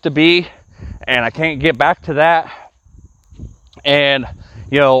used to be, and I can't get back to that. And,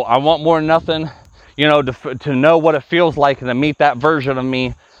 you know, I want more than nothing, you know, to know what it feels like and to meet that version of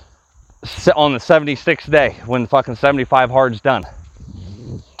me on the 76th day when fucking 75 hard's done.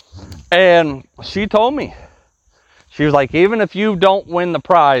 And she told me, she was like, even if you don't win the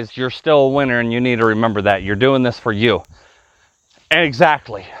prize, you're still a winner, and you need to remember that. You're doing this for you. And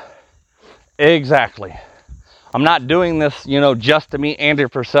exactly. I'm not doing this, you know, just to meet Andy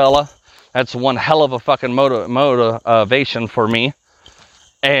Frisella. That's one hell of a fucking motivation for me.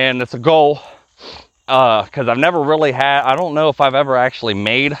 And it's a goal. Because I've never really had, I don't know if I've ever actually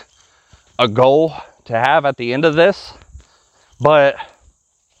made a goal to have at the end of this. But,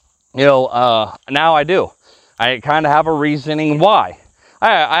 you know, now I do. I kind of have a reasoning why.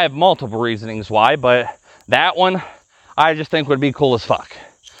 I have multiple reasonings why, but that one I just think would be cool as fuck.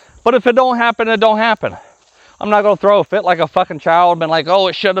 But if it don't happen, it don't happen. I'm not going to throw a fit like a fucking child and be like, oh,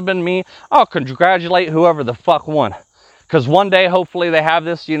 it should have been me. I'll congratulate whoever the fuck won. Because one day, hopefully, they have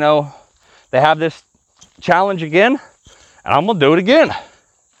this, you know, they have this challenge again, and I'm going to do it again.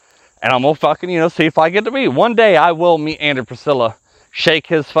 And I'm going to fucking, you know, see if I get to meet. One day, I will meet Andy Frisella, shake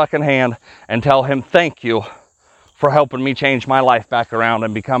his fucking hand, and tell him thank you for helping me change my life back around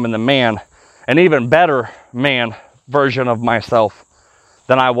and becoming the man, an even better man version of myself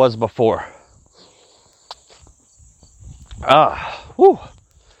than I was before.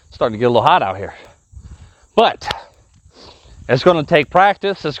 Starting to get a little hot out here. But it's going to take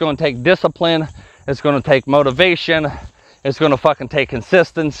practice. It's going to take discipline. It's going to take motivation. It's going to fucking take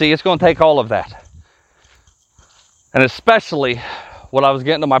consistency. It's going to take all of that. And especially what I was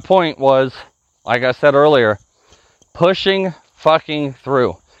getting to my point was, like I said earlier, pushing fucking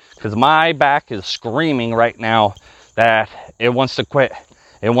through. Because my back is screaming right now that it wants to quit.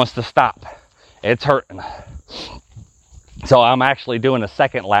 It wants to stop. It's hurting. So I'm actually doing a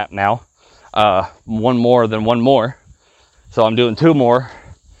second lap now. One more. So I'm doing 2 more.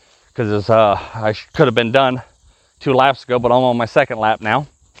 Because I could have been done 2 laps ago, but I'm on my second lap now.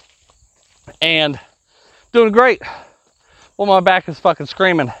 And doing great. Well, my back is fucking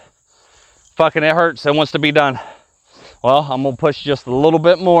screaming. Fucking it hurts. It wants to be done. Well, I'm going to push just a little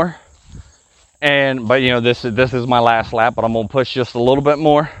bit more. But you know, this is my last lap, but I'm going to push just a little bit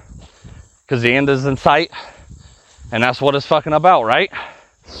more. Because the end is in sight. And that's what it's fucking about, right?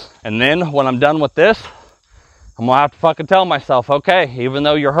 And then when I'm done with this, I'm going to have to fucking tell myself, okay, even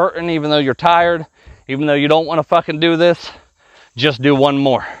though you're hurting, even though you're tired, even though you don't want to fucking do this, just do one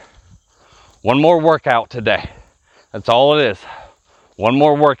more. One more workout today. That's all it is. One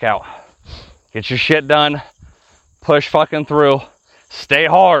more workout. Get your shit done. Push fucking through. Stay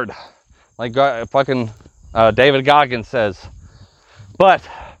hard. Like fucking David Goggins says. But,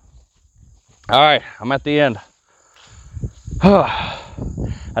 alright, I'm at the end.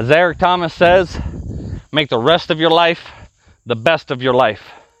 As Eric Thomas says, make the rest of your life the best of your life.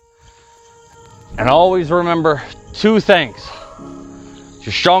 And always remember 2 things.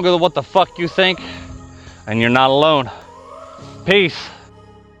 You're stronger than what the fuck you think, and you're not alone. Peace.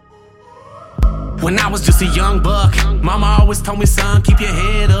 When I was just a young buck, mama always told me, son, keep your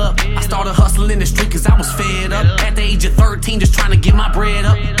head up. I started hustling in the street cause I was fed up. At the age of 13, just trying to get my bread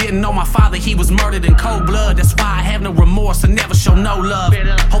up. Didn't know my father, he was murdered in cold blood. That's why I have no remorse and never show no love.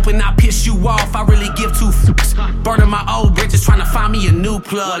 Hoping I piss you off, I really give 2 fucks. Burning my old bridges, trying to find me a new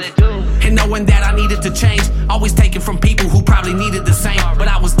plug. And knowing that I needed to change, always taking from people who probably needed the same. But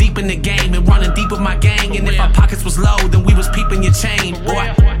I was deep in the game and running deep with my gang. And if our pockets was low, then we was peeping your chain.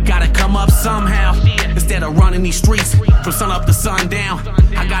 Boy, gotta come up somehow. Instead of running these streets from sun up to sundown,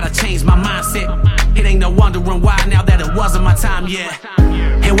 I gotta change my mindset. It ain't no wondering why now that it wasn't my time yet.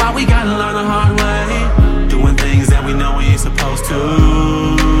 And why we gotta learn the hard way, doing things that we know we ain't supposed to.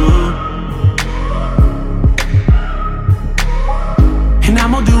 And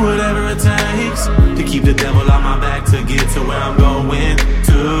I'm gonna do whatever it takes to keep the devil on my back to get to where I'm going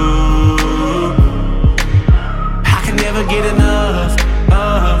to. I can never get enough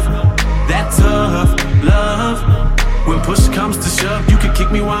of that tough love. When push comes to shove, you can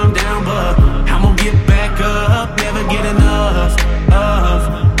kick me while I'm down, but I'm gonna get back up. Never get enough of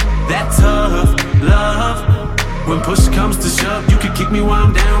that tough love. When push comes to shove, you can kick me while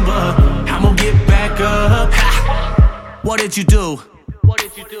I'm down, but I'm gonna get back up. Ha! What did you do?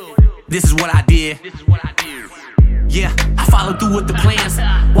 This is what I did. Yeah, I followed through with the plans.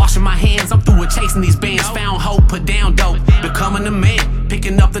 Washing my hands, I'm through with chasing these bands. Found hope, put down dope, becoming a man.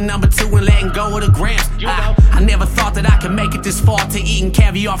 Picking up the number 2 and letting go of the grams. I never thought that I could make it this far, to eating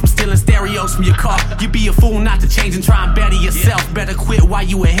caviar from stealing stereos from your car. You be a fool not to change and try and better yourself. Better quit while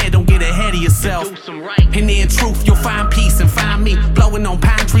you ahead, don't get ahead of yourself. And in truth, you'll find peace and find me blowing on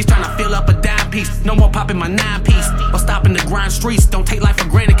pine trees, trying to fill up a dime piece. No more popping my 9-piece or stopping the grind streets. Don't take life for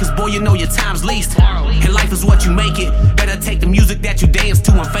granted, cause boy, you know your time's least. And life is what you make it. Better take the music that you dance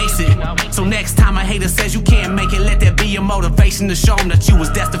to and face it. So next time a hater says you can't make it, let that be your motivation to show them that you was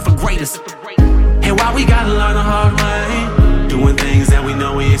destined for greatness. And why we gotta learn the hard way, doing things that we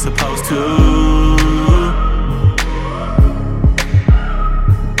know we ain't supposed to.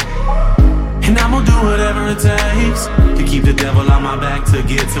 And I'm gonna do whatever it takes to keep the devil on my back to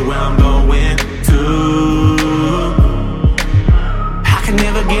get to where I'm going to. I can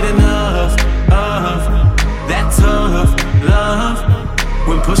never get enough of that tough love.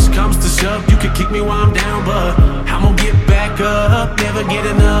 When push comes to shove, you can kick me while I'm down, but I'm gonna get back up. Never get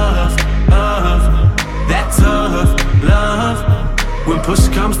enough of that tough love. When push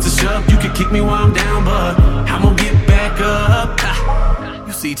comes to shove, you can kick me while I'm down, but I'm gonna get back up.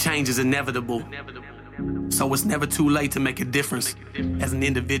 You see, change is inevitable, so it's never too late to make a difference as an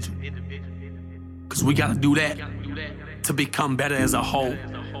individual. Cause we gotta do that to become better as a whole.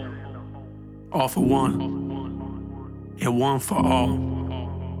 All for one, and one for all.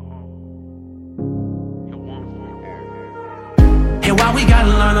 And why we gotta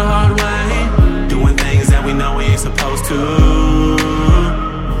learn the hard way, doing things that we know we ain't supposed to.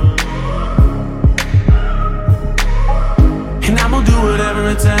 And I'm gonna do whatever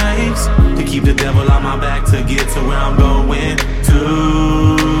it takes to keep the devil on my back to get to where I'm going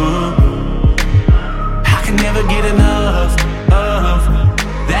to.